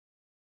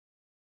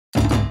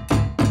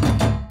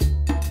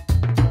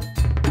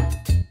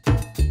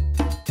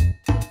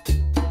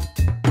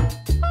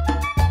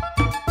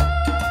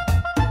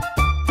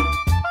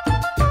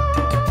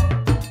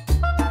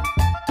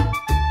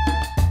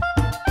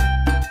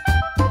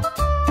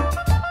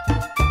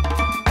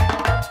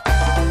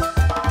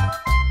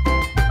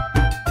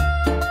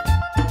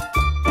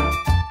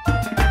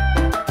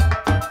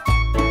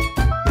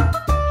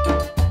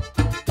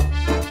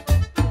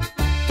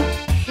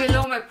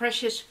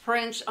precious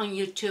friends on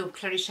YouTube.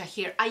 Clarisa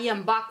here. I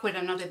am back with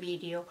another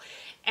video,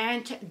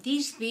 and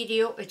this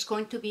video is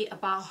going to be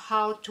about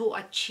how to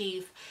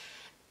achieve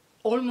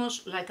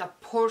almost like a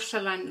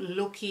porcelain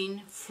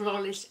looking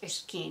flawless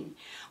skin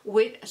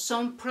with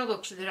some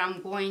products that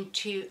I'm going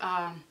to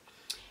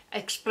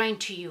explain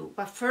to you.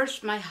 But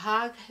first, my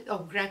hug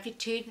of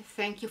gratitude.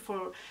 Thank you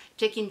for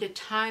taking the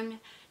time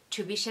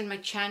to visit my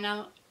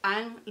channel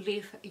and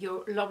leave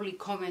your lovely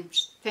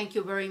comments. Thank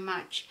you very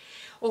much.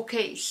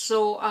 Okay,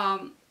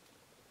 so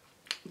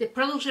the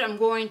products that I'm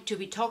going to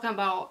be talking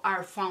about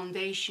are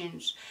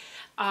foundations,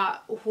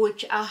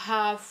 which I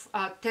have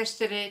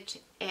tested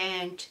it,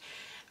 and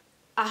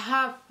I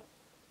have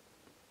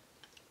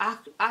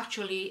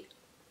actually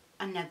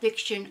an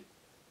addiction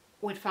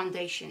with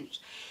foundations.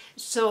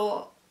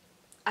 So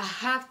I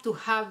have to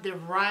have the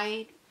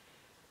right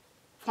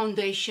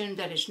foundation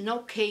that is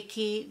not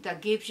cakey, that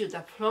gives you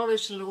the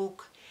flawless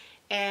look.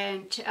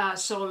 And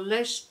so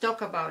let's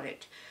talk about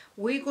it.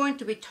 We're going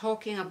to be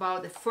talking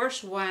about the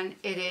first one.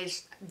 It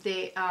is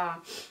the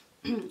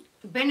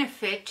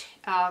Benefit,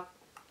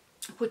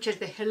 which is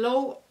the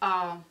Hello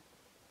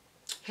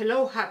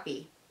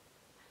Happy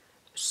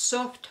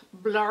Soft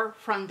Blur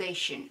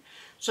Foundation.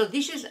 So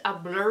this is a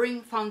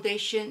blurring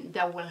foundation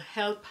that will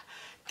help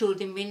to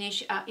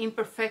diminish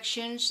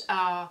imperfections,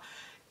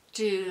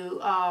 to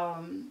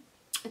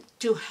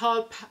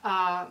help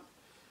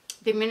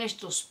diminish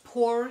those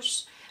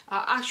pores,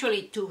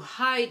 actually to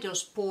hide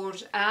those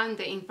pores and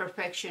the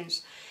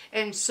imperfections.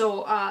 And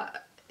so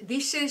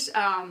this is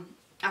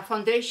a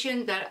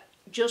foundation that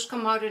just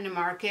come out in the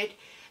market,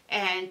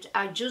 and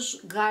I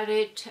just got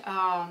it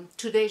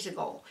 2 days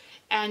ago,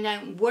 and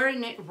I'm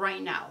wearing it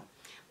right now.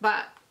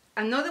 But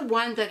another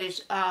one that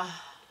is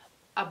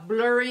a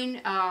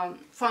blurring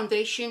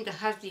foundation that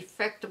has the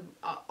effect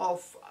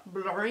of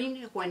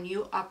blurring when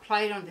you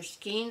apply it on the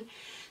skin,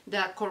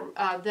 that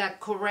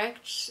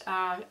corrects,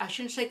 I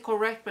shouldn't say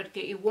correct, but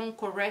it won't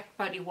correct,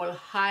 but it will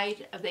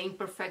hide the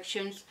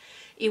imperfections.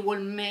 It will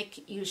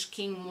make your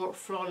skin more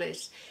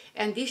flawless.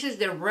 And this is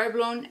the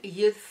Revlon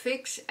Youth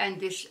Fix, and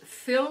this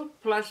Fill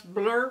Plus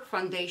Blur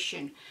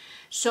Foundation.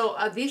 So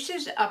this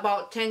is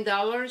about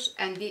 $10,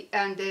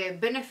 and the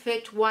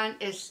Benefit one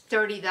is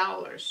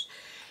 $30.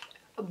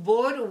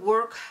 Both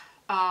work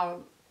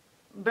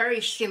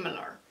very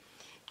similar.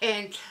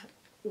 And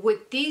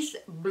with these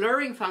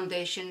blurring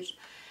foundations,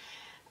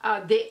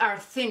 they are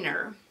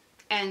thinner,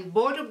 and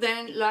both of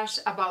them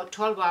last about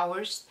 12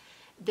 hours.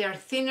 They're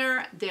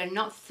thinner, they're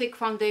not thick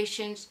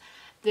foundations.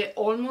 They're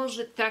almost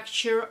the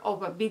texture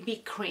of a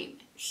BB cream.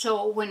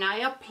 So when I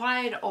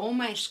apply it on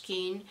my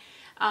skin,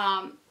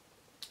 I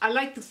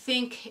like to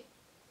think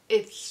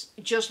it's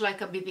just like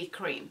a BB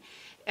cream.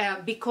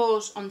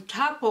 Because on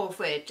top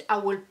of it, I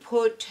will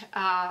put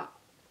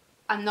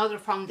another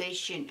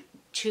foundation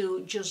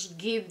to just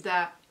give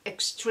that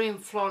extreme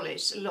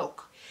flawless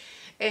look.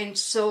 And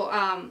so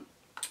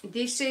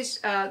this is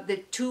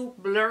the two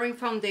blurring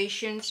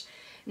foundations.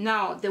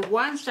 Now the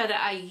ones that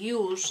I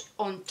use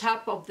on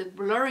top of the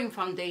blurring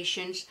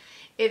foundations,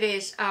 it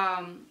is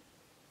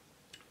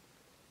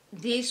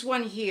this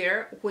one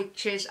here,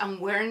 which is, I'm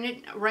wearing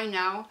it right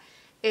now.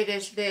 It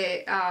is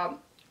the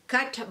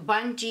Kat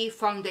Von D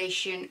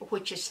foundation,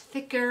 which is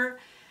thicker.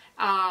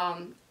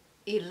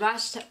 It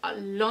lasts a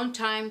long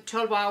time,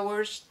 12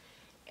 hours,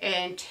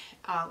 and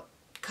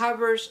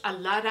covers a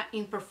lot of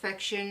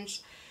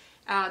imperfections.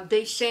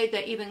 They say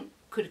that even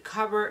could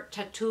cover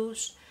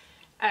tattoos.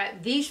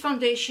 This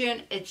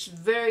foundation, it's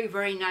very,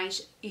 very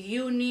nice.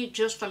 You need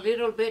just a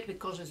little bit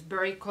because it's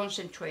very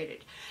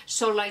concentrated.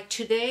 So like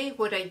today,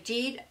 what I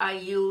did, I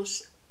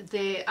used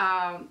the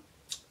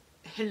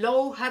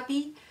Hello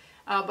Happy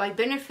by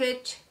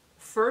Benefit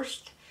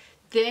first.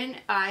 Then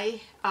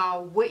I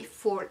wait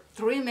for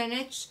 3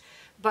 minutes,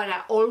 but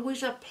I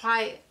always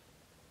apply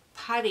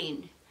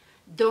patting.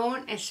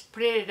 Don't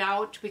spread it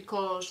out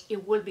because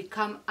it will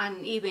become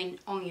uneven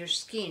on your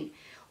skin.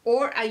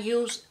 Or I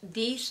use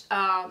this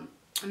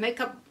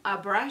makeup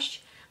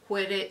brush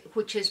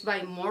which is by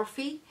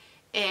Morphe,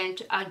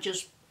 and I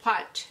just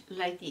pat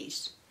like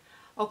this.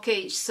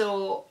 Okay,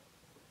 so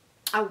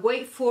I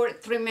wait for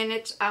 3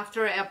 minutes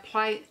after I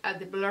apply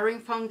the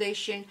blurring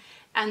foundation,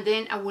 and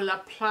then I will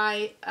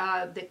apply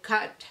the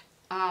Kat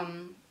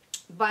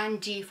Von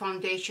D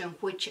foundation,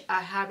 which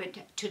I have it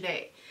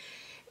today.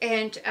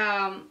 And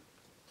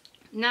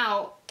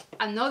now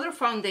another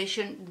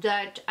foundation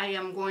that I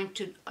am going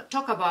to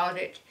talk about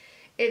it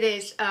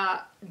is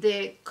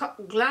the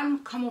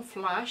Glam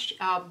Camouflage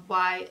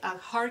by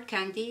Hard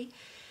Candy.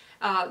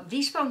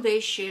 This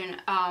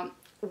foundation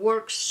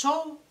works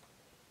so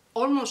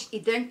almost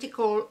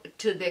identical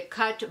to the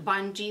Kat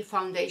Von D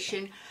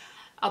foundation.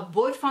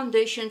 Both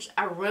foundations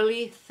are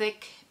really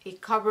thick.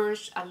 It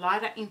covers a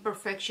lot of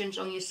imperfections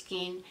on your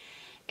skin,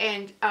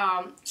 and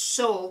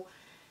so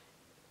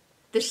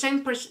the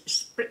same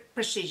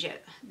procedure,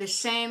 the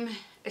same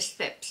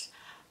steps.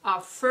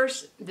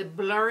 First the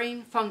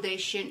blurring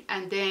foundation,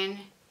 and then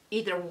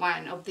either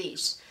one of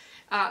these.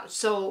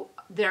 So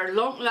they're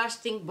long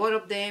lasting, both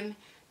of them.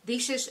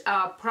 This is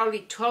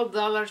probably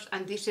 $12,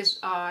 and this is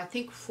I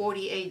think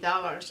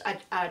 $48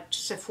 at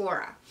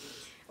Sephora.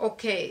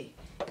 Okay,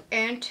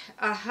 and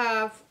I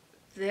have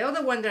the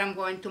other one that I'm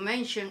going to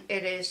mention.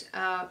 It is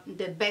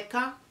the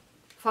Becca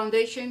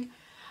foundation,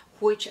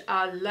 which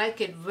I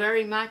like it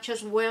very much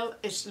as well.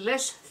 It's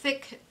less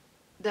thick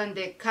than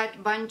the Kat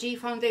Von D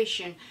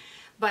foundation,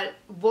 but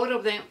both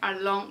of them are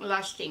long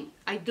lasting.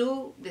 I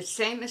do the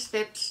same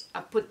steps.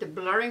 I put the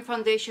blurring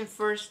foundation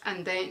first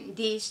and then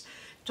these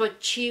to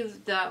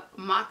achieve the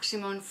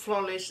maximum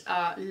flawless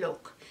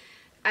look.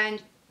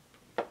 And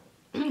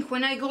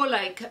when I go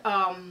like,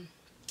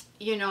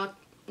 you know,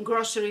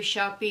 grocery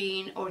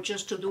shopping or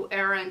just to do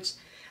errands,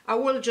 I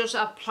will just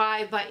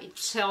apply by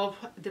itself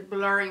the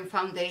blurring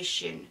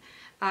foundation,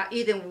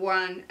 either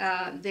one,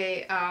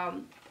 the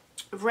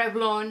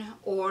Revlon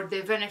or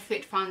the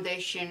Benefit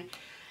foundation.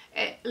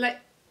 Like,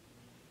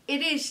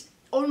 it is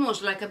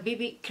almost like a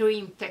BB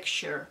cream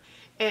texture,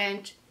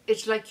 and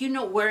it's like you're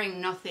not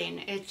wearing nothing.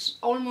 It's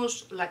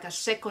almost like a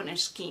second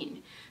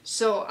skin.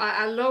 So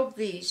I love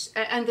these,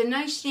 and the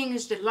nice thing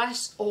is they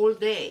last all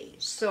day.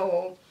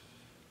 So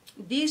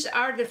these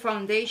are the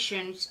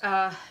foundations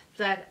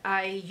that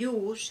I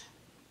use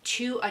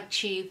to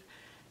achieve,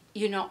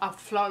 you know, a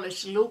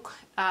flawless look,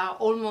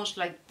 almost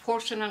like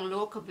porcelain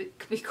look,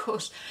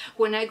 because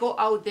when I go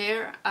out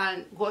there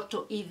and go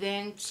to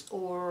events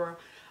or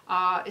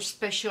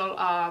special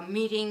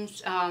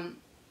meetings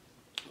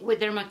with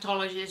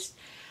dermatologists,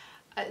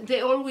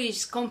 they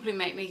always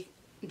compliment me.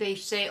 They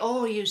say,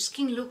 oh, your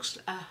skin looks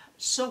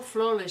so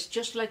flawless,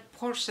 just like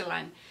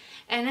porcelain.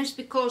 And it's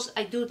because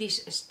I do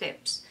these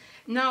steps.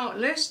 Now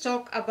let's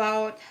talk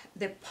about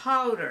the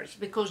powders,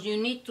 because you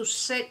need to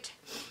set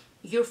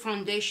your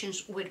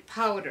foundations with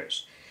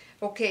powders.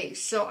 Okay,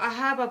 so I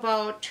have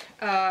about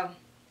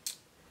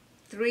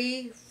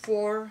 3,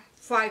 4,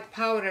 5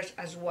 powders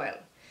as well.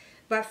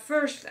 But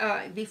first,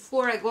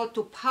 before I go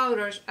to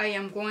powders, I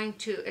am going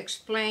to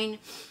explain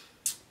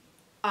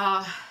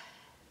about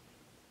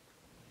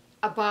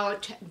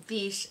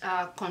this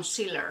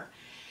concealer.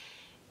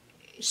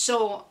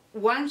 So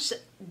once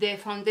the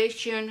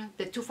foundation,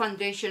 the two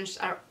foundations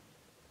are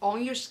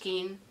on your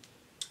skin,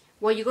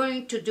 what you're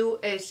going to do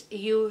is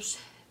use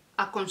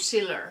a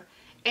concealer,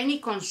 any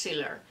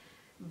concealer.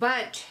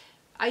 But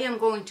I am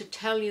going to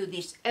tell you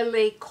this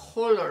LA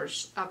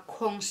Colors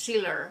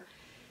concealer.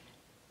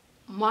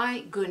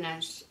 My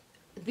goodness,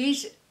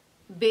 these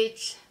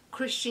beads,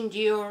 Christian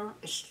Dior,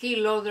 Estee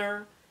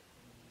Lauder,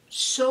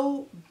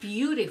 so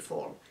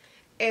beautiful.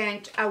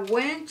 And I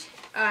went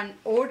and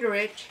ordered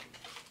it,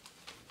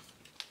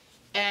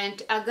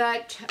 and I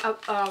got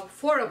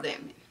 4 of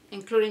them,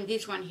 including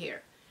this one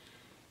here,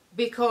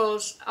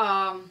 because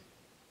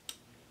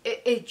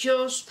it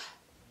just,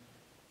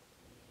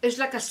 it's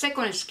like a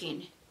second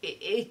skin.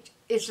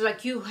 It's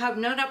like you have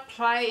not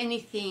applied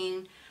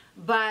anything,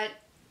 but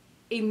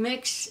it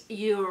makes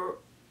your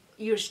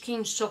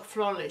skin so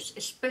flawless,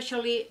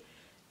 especially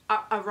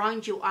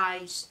around your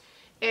eyes.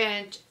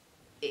 And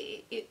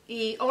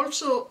it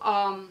also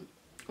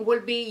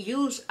will be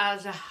used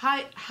as a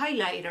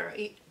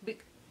highlighter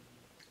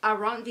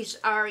around this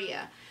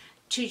area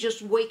to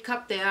just wake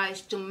up the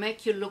eyes, to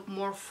make you look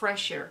more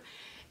fresher.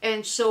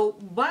 And so,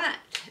 but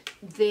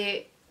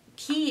the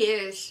key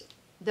is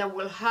that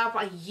will have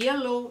a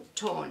yellow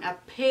tone, a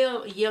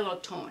pale yellow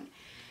tone.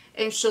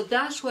 And so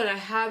that's what I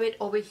have it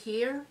over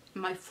here,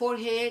 my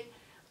forehead,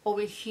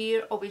 over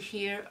here, over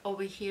here,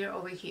 over here,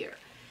 over here.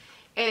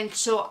 And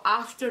so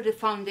after the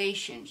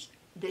foundations,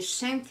 the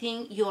same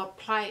thing, you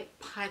apply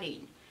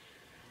padding.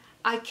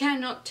 I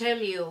cannot tell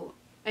you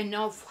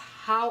enough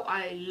how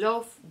I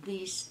love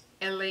this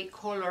LA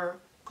Color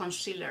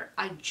concealer.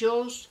 I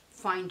just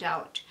find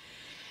out.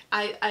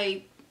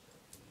 I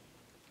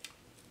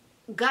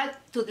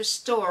got to the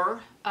store,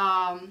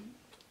 I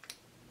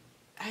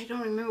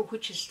don't remember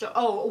which store,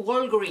 oh,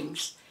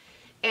 Walgreens,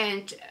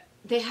 and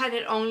they had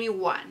it only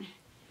one.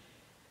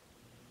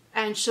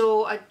 And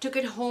so I took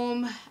it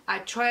home, I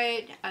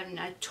tried, and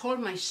I told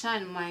my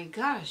son, my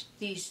gosh,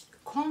 this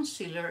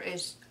concealer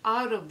is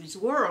out of this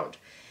world.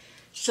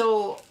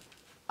 So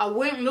I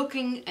went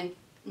looking in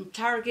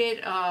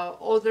Target,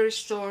 other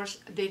stores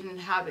didn't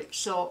have it.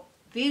 So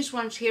these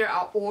ones here,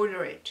 I'll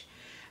order it.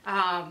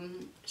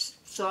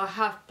 So I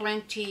have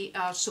plenty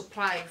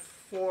supply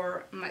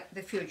for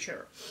the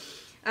future.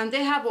 And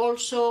they have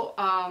also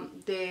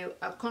the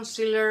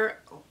concealer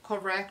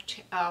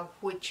correct,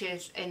 which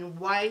is in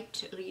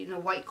white, you know,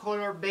 white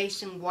color,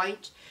 base in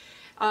white.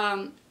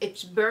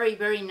 It's very,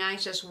 very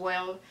nice as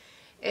well.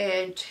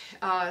 And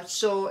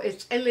so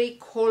it's LA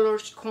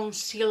Colors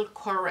Conceal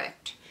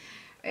Correct.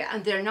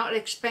 And they're not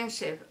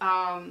expensive.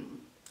 I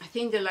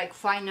think they're like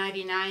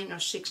 $5.99 or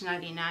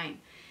 $6.99.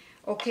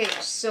 Okay,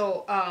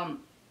 so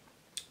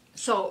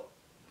so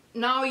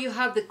now you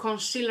have the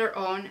concealer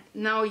on.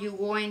 Now you're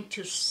going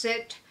to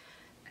set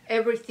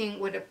everything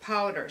with the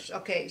powders.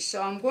 Okay,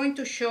 so I'm going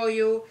to show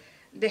you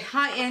the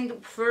high end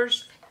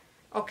first.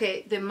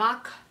 Okay, the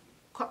MAC.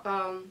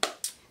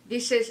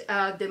 This is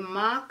the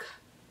MAC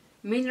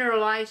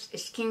Mineralized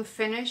Skin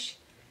Finish.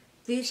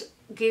 This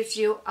gives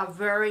you a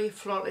very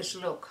flawless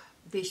look,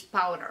 this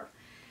powder.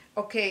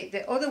 Okay,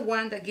 the other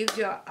one that gives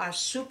you a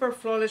super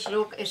flawless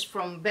look is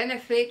from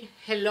Benefit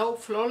Hello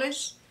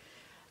Flawless.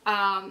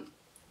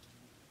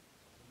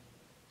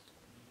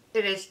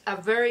 It is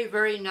a very,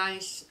 very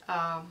nice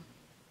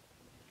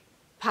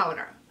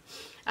powder.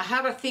 I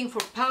have a thing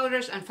for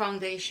powders and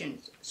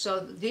foundations. So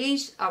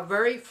these are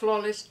very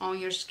flawless on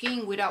your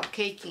skin without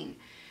caking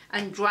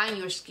and drying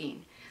your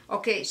skin.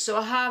 Okay, so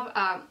I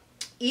have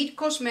Eat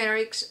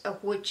Cosmetics,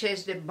 which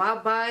is the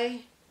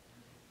Bye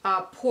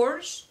Bye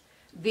Pores.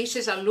 This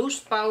is a loose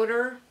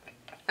powder.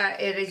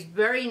 It is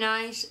very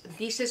nice.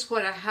 This is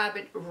what I have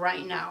it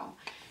right now.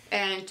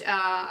 And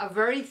a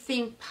very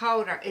thin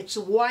powder. It's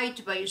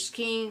white, but your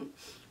skin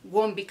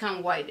won't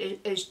become white.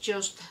 It's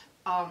just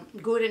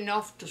good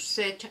enough to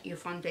set your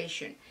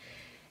foundation.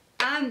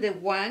 And the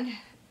one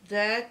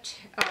that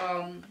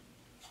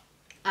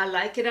I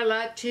like it a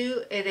lot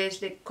too, it is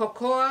the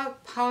Cocoa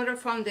Powder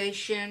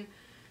Foundation,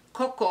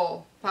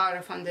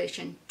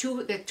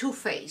 the Too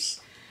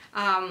Faced.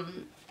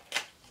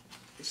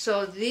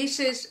 So this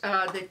is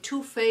the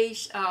Too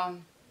Faced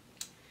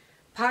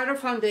powder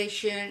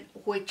foundation,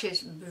 which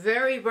is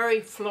very, very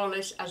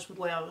flawless as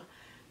well.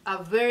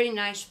 A very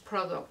nice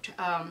product.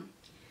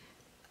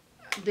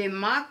 The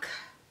MAC,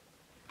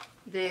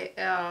 the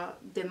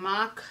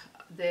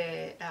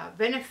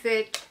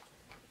Benefit,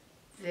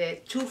 the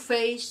Too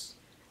Faced,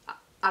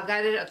 I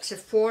got it at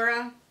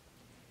Sephora.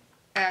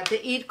 The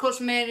Eat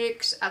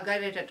Cosmetics, I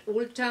got it at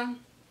Ulta.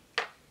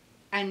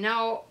 And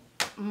now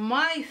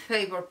my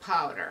favorite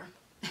powder,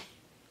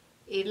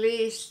 it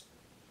is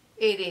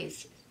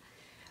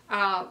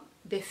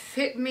the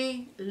Fit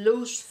Me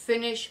Loose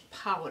Finish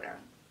Powder.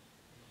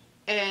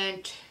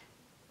 And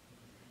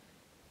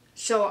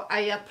so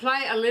I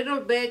apply a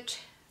little bit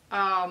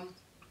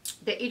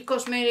the Eat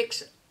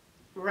Cosmetics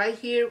right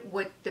here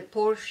with the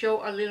pores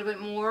show a little bit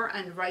more,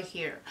 and right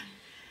here.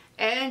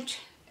 And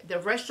the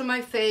rest of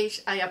my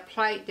face I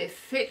apply the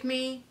Fit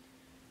Me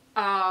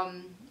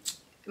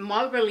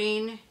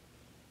Maybelline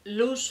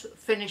Loose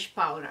Finish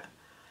Powder.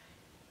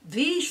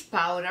 This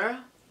powder,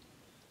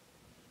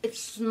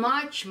 it's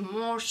much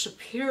more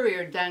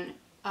superior than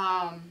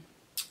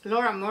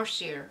Laura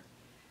Mercier,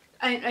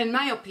 in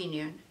my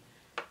opinion.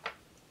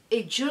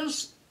 It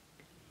just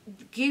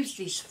gives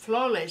this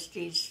flawless,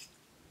 this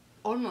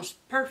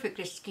almost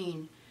perfect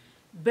skin.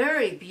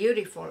 Very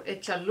beautiful.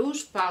 It's a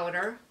loose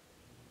powder.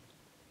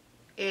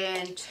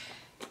 And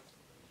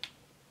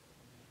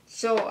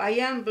so I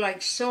am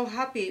like so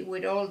happy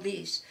with all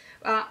these.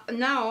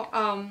 Now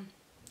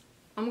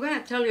I'm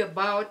gonna tell you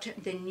about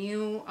the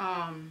new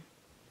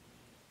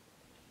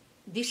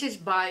this is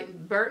by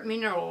Bare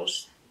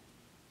Minerals,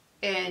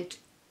 and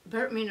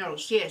Bare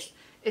Minerals, yes,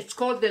 it's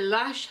called the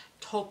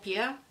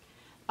Lashtopia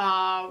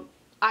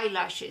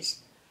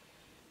eyelashes.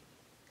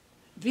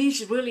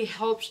 This really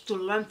helps to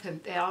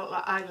lengthen the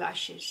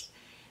eyelashes.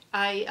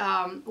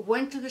 I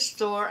went to the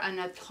store and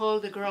I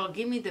told the girl,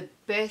 give me the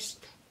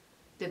best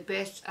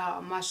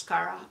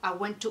mascara. I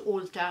went to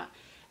Ulta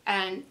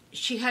and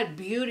she had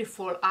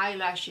beautiful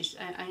eyelashes,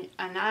 and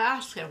I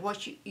asked her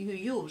what you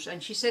use,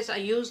 and she says I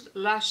used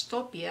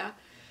Lashtopia,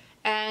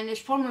 and it's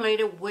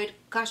formulated with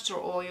castor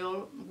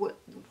oil,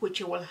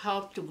 which will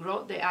help to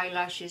grow the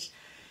eyelashes.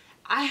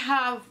 I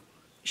have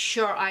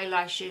short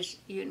eyelashes.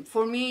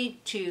 For me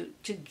to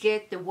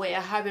get the way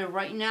I have it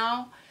right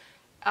now,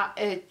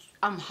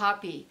 I'm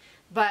happy,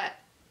 but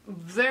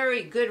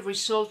very good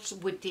results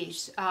with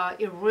this.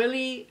 It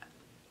really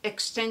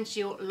extends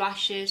your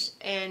lashes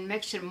and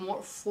makes it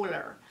more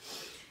fuller.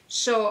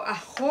 So I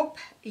hope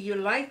you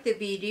liked the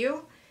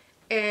video,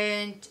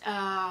 and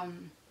I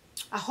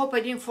hope I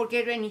didn't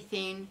forget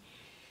anything,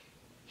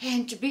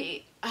 and to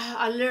be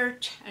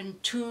alert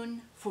and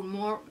tuned for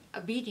more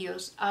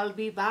videos. I'll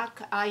be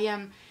back. I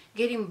am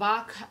getting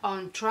back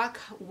on track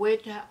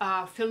with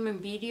filming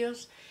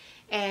videos,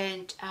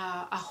 and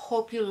I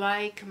hope you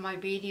like my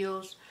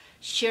videos.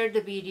 Share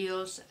the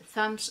videos,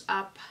 thumbs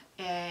up,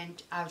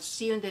 and I'll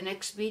see you in the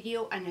next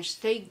video. And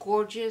stay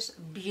gorgeous,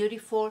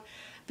 beautiful,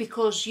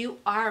 because you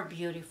are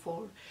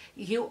beautiful.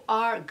 You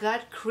are,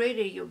 God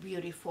created you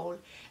beautiful.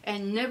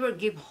 And never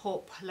give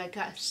hope, like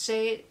I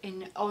said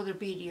in other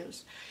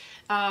videos.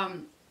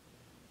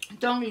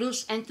 Don't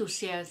lose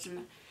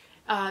enthusiasm.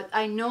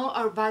 I know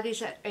our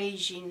bodies are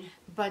aging,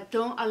 but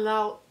don't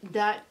allow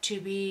that to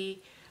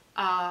be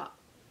a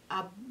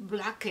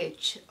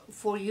blockage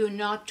for you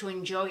not to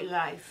enjoy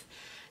life.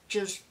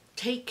 Just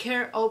take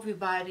care of your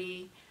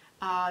body,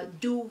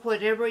 do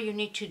whatever you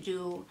need to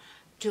do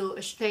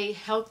to stay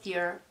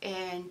healthier,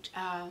 and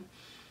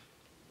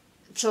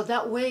so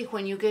that way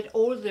when you get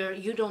older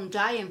you don't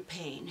die in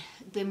pain.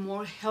 The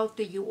more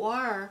healthy you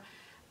are,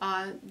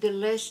 the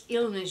less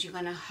illness you're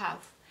gonna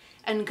have.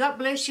 And God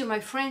bless you, my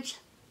friends.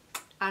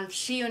 I'll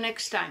see you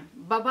next time.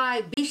 Bye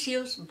bye.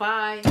 Vicious.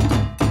 Bye.